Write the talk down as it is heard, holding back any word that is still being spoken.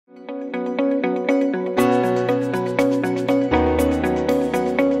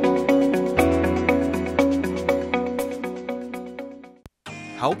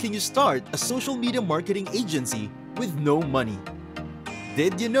How can you start a social media marketing agency with no money?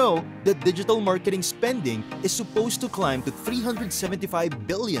 Did you know that digital marketing spending is supposed to climb to $375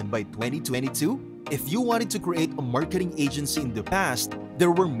 billion by 2022? If you wanted to create a marketing agency in the past, there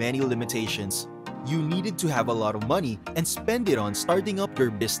were many limitations. You needed to have a lot of money and spend it on starting up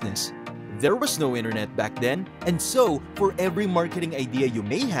your business. There was no internet back then, and so for every marketing idea you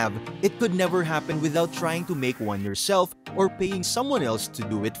may have, it could never happen without trying to make one yourself or paying someone else to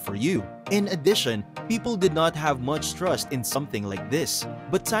do it for you. In addition, people did not have much trust in something like this.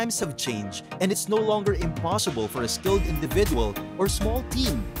 But times have changed, and it's no longer impossible for a skilled individual or small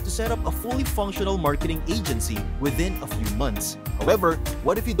team to set up a fully functional marketing agency within a few months. However,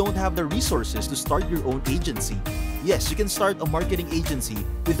 what if you don't have the resources to start your own agency? Yes, you can start a marketing agency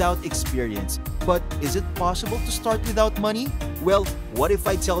without experience, but is it possible to start without money? Well, what if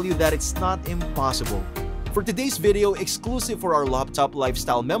I tell you that it's not impossible? For today's video, exclusive for our Laptop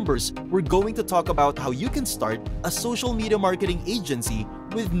Lifestyle members, we're going to talk about how you can start a social media marketing agency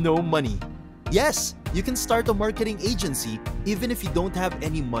with no money. Yes, you can start a marketing agency even if you don't have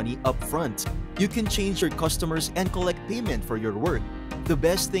any money up front. You can change your customers and collect payment for your work. The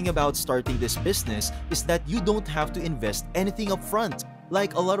best thing about starting this business is that you don't have to invest anything up front,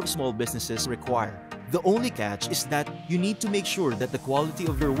 like a lot of small businesses require. The only catch is that you need to make sure that the quality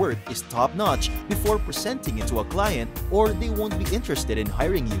of your work is top-notch before presenting it to a client, or they won't be interested in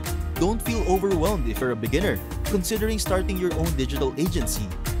hiring you. Don't feel overwhelmed if you're a beginner considering starting your own digital agency.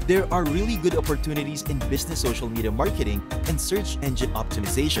 There are really good opportunities in business social media marketing and search engine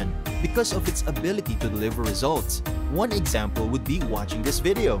optimization because of its ability to deliver results. One example would be watching this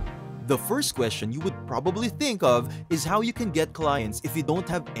video. The first question you would probably think of is how you can get clients if you don't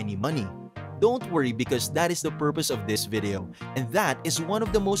have any money. Don't worry, because that is the purpose of this video, and that is one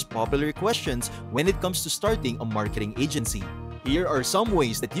of the most popular questions when it comes to starting a marketing agency. Here are some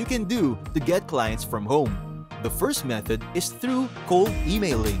ways that you can do to get clients from home. The first method is through cold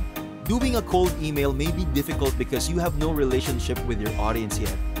emailing. Doing a cold email may be difficult because you have no relationship with your audience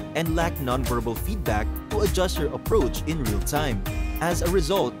yet and lack nonverbal feedback to adjust your approach in real time. As a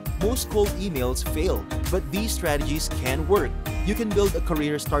result, most cold emails fail, but these strategies can work. You can build a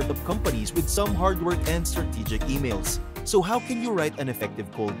career startup companies with some hard work and strategic emails. So how can you write an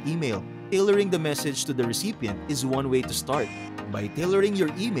effective cold email? Tailoring the message to the recipient is one way to start. By tailoring your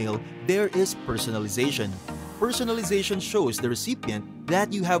email, there is personalization. Personalization shows the recipient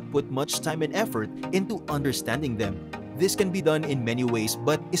that you have put much time and effort into understanding them. This can be done in many ways,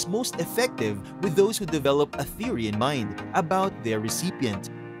 but is most effective with those who develop a theory in mind about their recipient.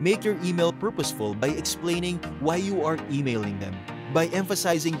 Make your email purposeful by explaining why you are emailing them. By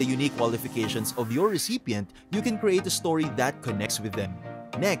emphasizing the unique qualifications of your recipient, you can create a story that connects with them.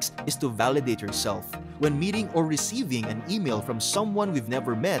 Next is to validate yourself. When meeting or receiving an email from someone we've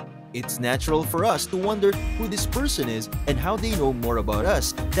never met, it's natural for us to wonder who this person is and how they know more about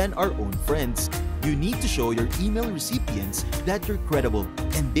us than our own friends. You need to show your email recipients that you're credible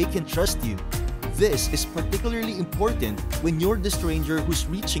and they can trust you. This is particularly important when you're the stranger who's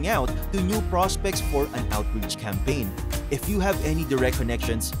reaching out to new prospects for an outreach campaign. If you have any direct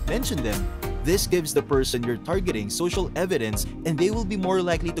connections, mention them. This gives the person you're targeting social evidence, and they will be more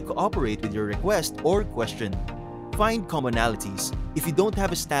likely to cooperate with your request or question. Find commonalities. If you don't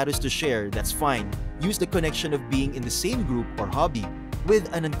have a status to share, that's fine. Use the connection of being in the same group or hobby.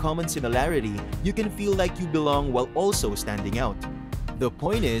 With an uncommon similarity, you can feel like you belong while also standing out. The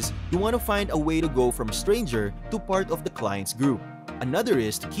point is, you want to find a way to go from stranger to part of the client's group. Another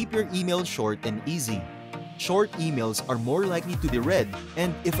is to keep your email short and easy. Short emails are more likely to be read,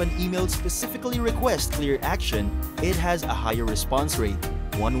 and if an email specifically requests clear action, it has a higher response rate.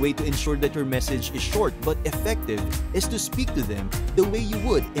 One way to ensure that your message is short but effective is to speak to them the way you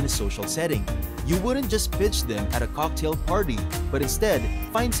would in a social setting. You wouldn't just pitch them at a cocktail party, but instead,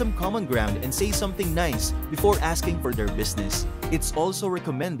 find some common ground and say something nice before asking for their business. It's also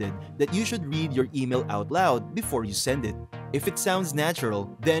recommended that you should read your email out loud before you send it. If it sounds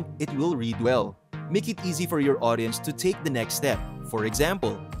natural, then it will read well. Make it easy for your audience to take the next step. For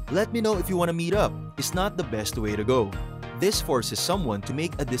example, "Let me know if you want to meet up" is not the best way to go. This forces someone to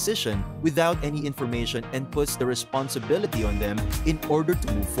make a decision without any information and puts the responsibility on them in order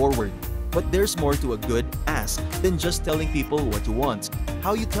to move forward. But there's more to a good ask than just telling people what you want.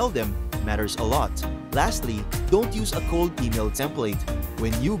 How you tell them matters a lot. Lastly, don't use a cold email template.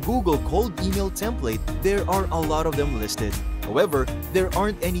 When you Google cold email template, there are a lot of them listed. However, there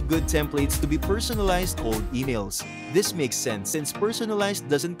aren't any good templates to be personalized cold emails. This makes sense since personalized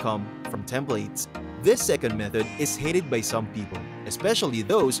doesn't come from templates. This second method is hated by some people, especially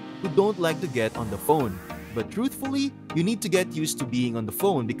those who don't like to get on the phone. But truthfully, you need to get used to being on the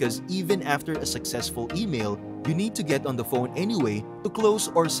phone because even after a successful email, you need to get on the phone anyway to close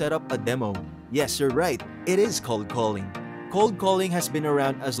or set up a demo. Yes, you're right, it is cold calling. Cold calling has been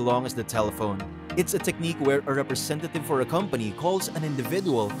around as long as the telephone. It's a technique where a representative for a company calls an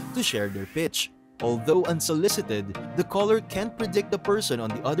individual to share their pitch. Although unsolicited, the caller can't predict the person on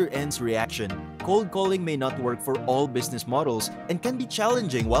the other end's reaction. Cold calling may not work for all business models and can be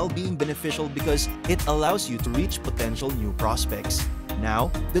challenging while being beneficial because it allows you to reach potential new prospects.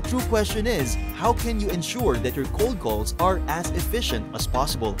 Now, the true question is, how can you ensure that your cold calls are as efficient as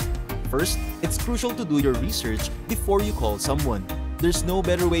possible? First, it's crucial to do your research before you call someone. There's no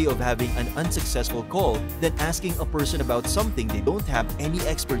better way of having an unsuccessful call than asking a person about something they don't have any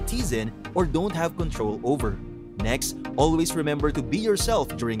expertise in or don't have control over. Next, always remember to be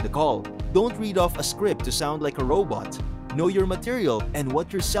yourself during the call. Don't read off a script to sound like a robot. Know your material and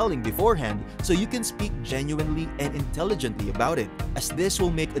what you're selling beforehand so you can speak genuinely and intelligently about it, as this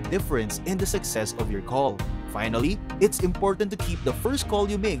will make a difference in the success of your call. Finally, it's important to keep the first call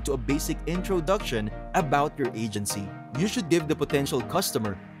you make to a basic introduction about your agency. You should give the potential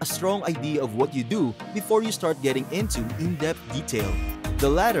customer a strong idea of what you do before you start getting into in-depth detail. The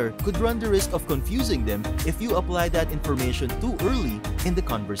latter could run the risk of confusing them if you apply that information too early in the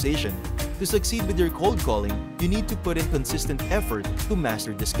conversation. To succeed with your cold calling, you need to put in consistent effort to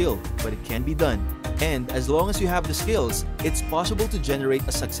master the skill, but it can be done. And as long as you have the skills, it's possible to generate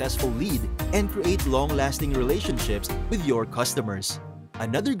a successful lead and create long-lasting relationships with your customers.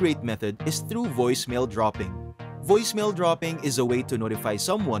 Another great method is through voicemail dropping. Voicemail dropping is a way to notify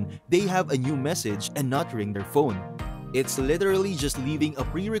someone they have a new message and not ring their phone. It's literally just leaving a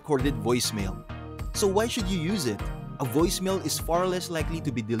pre-recorded voicemail. So why should you use it? A voicemail is far less likely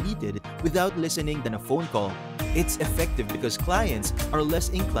to be deleted without listening than a phone call. It's effective because clients are less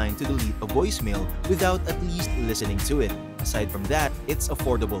inclined to delete a voicemail without at least listening to it. Aside from that, it's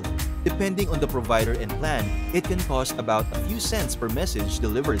affordable. Depending on the provider and plan, it can cost about a few cents per message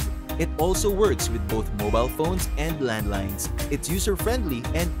delivered. It also works with both mobile phones and landlines. It's user-friendly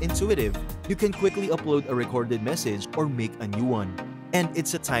and intuitive. You can quickly upload a recorded message or make a new one. And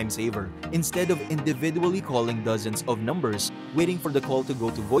it's a time saver. Instead of individually calling dozens of numbers, waiting for the call to go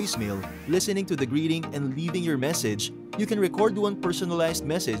to voicemail, listening to the greeting and leaving your message, you can record one personalized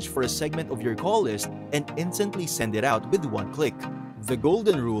message for a segment of your call list and instantly send it out with one click. The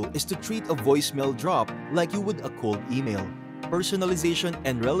golden rule is to treat a voicemail drop like you would a cold email. Personalization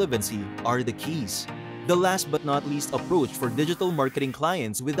and relevancy are the keys. The last but not least approach for digital marketing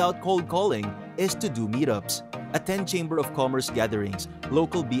clients without cold calling is to do meetups. Attend Chamber of Commerce gatherings,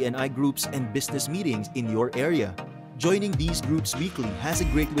 local BNI groups, and business meetings in your area. Joining these groups weekly has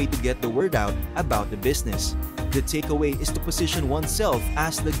a great way to get the word out about the business. The takeaway is to position oneself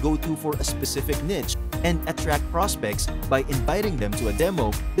as the go-to for a specific niche and attract prospects by inviting them to a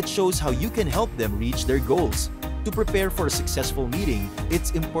demo that shows how you can help them reach their goals. To prepare for a successful meeting,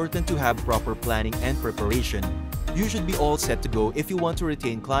 it's important to have proper planning and preparation. You should be all set to go if you want to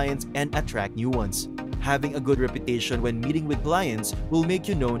retain clients and attract new ones. Having a good reputation when meeting with clients will make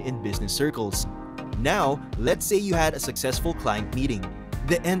you known in business circles. Now, let's say you had a successful client meeting.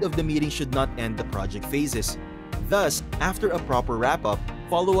 The end of the meeting should not end the project phases. Thus, after a proper wrap-up,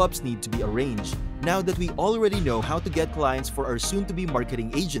 follow-ups need to be arranged. Now that we already know how to get clients for our soon-to-be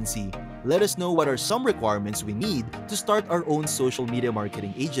marketing agency, let us know what are some requirements we need to start our own social media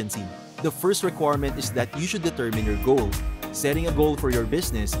marketing agency. The first requirement is that you should determine your goal. Setting a goal for your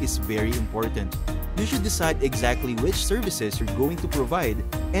business is very important. You should decide exactly which services you're going to provide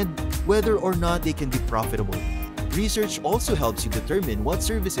and whether or not they can be profitable. Research also helps you determine what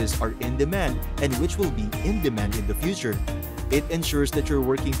services are in demand and which will be in demand in the future. It ensures that you're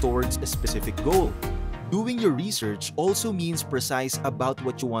working towards a specific goal. Doing your research also means precise about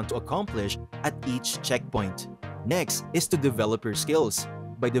what you want to accomplish at each checkpoint. Next is to develop your skills.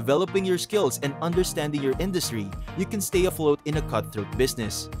 By developing your skills and understanding your industry, you can stay afloat in a cutthroat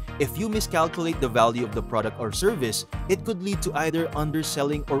business. If you miscalculate the value of the product or service, it could lead to either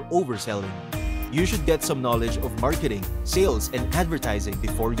underselling or overselling. You should get some knowledge of marketing, sales, and advertising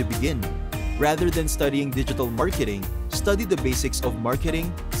before you begin. Rather than studying digital marketing, study the basics of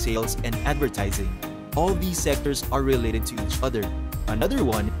marketing, sales, and advertising. All these sectors are related to each other. Another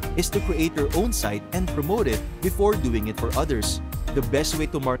one is to create your own site and promote it before doing it for others. The best way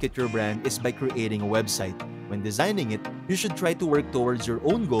to market your brand is by creating a website. When designing it, you should try to work towards your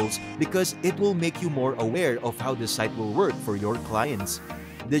own goals because it will make you more aware of how the site will work for your clients.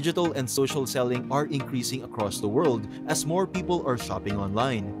 Digital and social selling are increasing across the world as more people are shopping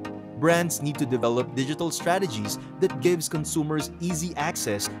online. Brands need to develop digital strategies that gives consumers easy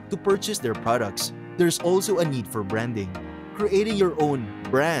access to purchase their products. there's also a need for branding. Creating your own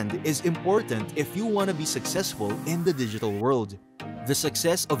brand is important if you want to be successful in the digital world. The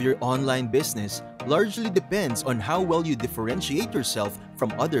success of your online business largely depends on how well you differentiate yourself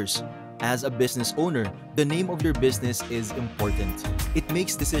from others. As a business owner, the name of your business is important. It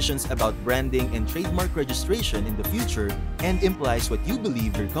makes decisions about branding and trademark registration in the future and implies what you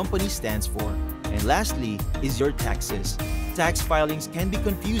believe your company stands for. And lastly is your taxes. Tax filings can be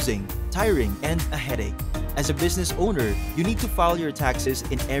confusing, tiring, and a headache. As a business owner, you need to file your taxes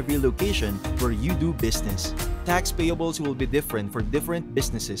in every location where you do business. Tax payables will be different for different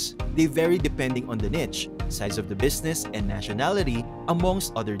businesses. They vary depending on the niche, size of the business, and nationality,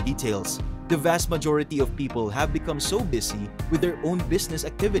 amongst other details. The vast majority of people have become so busy with their own business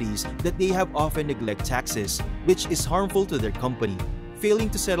activities that they have often neglect taxes, which is harmful to their company.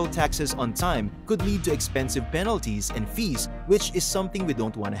 Failing to settle taxes on time could lead to expensive penalties and fees, which is something we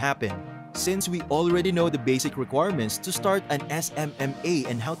don't want to happen. Since we already know the basic requirements to start an SMMA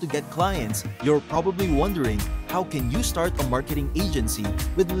and how to get clients, you're probably wondering, how can you start a marketing agency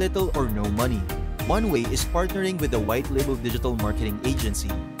with little or no money? One way is partnering with a white label digital marketing agency.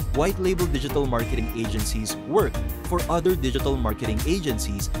 White label digital marketing agencies work for other digital marketing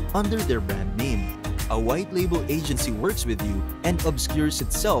agencies under their brand name. A white label agency works with you and obscures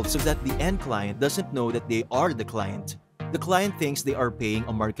itself so that the end client doesn't know that they are the client. The client thinks they are paying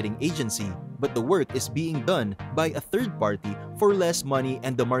a marketing agency, but the work is being done by a third party for less money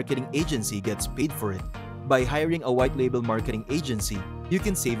and the marketing agency gets paid for it. By hiring a white label marketing agency, you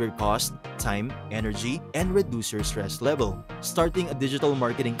can save your cost, time, energy, and reduce your stress level. Starting a digital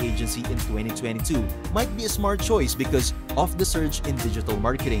marketing agency in 2022 might be a smart choice because of the surge in digital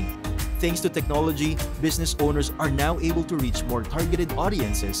marketing. Thanks to technology, business owners are now able to reach more targeted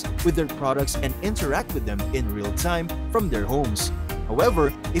audiences with their products and interact with them in real time from their homes.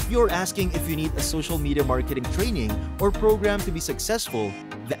 However, if you're asking if you need a social media marketing training or program to be successful,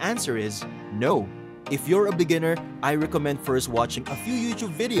 the answer is no. If you're a beginner, I recommend first watching a few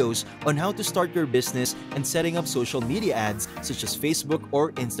YouTube videos on how to start your business and setting up social media ads such as Facebook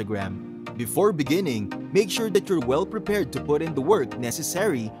or Instagram. Before beginning, make sure that you're well prepared to put in the work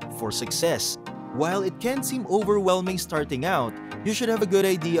necessary for success. While it can seem overwhelming starting out, you should have a good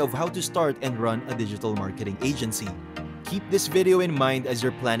idea of how to start and run a digital marketing agency. Keep this video in mind as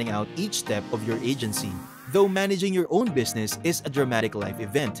you're planning out each step of your agency. Though managing your own business is a dramatic life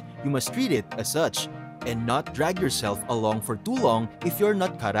event, you must treat it as such and not drag yourself along for too long if you're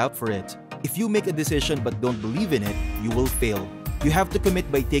not cut out for it. If you make a decision but don't believe in it, you will fail. You have to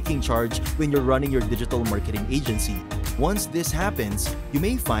commit by taking charge when you're running your digital marketing agency. Once this happens, you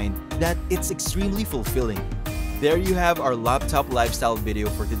may find that it's extremely fulfilling. There you have our laptop lifestyle video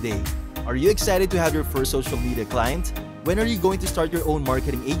for today. Are you excited to have your first social media client? When are you going to start your own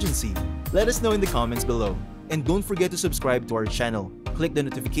marketing agency? Let us know in the comments below. And don't forget to subscribe to our channel. Click the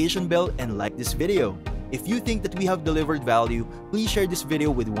notification bell and like this video. If you think that we have delivered value, please share this video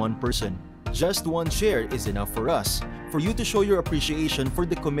with one person. Just one share is enough for us, for you to show your appreciation for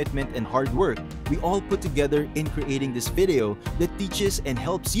the commitment and hard work we all put together in creating this video that teaches and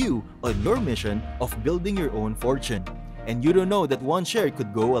helps you on your mission of building your own fortune. And you don't know that one share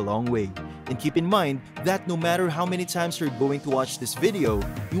could go a long way. And keep in mind that no matter how many times you're going to watch this video,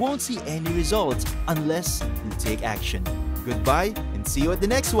 you won't see any results unless you take action. Goodbye and see you at the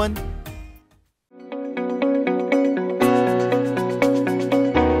next one!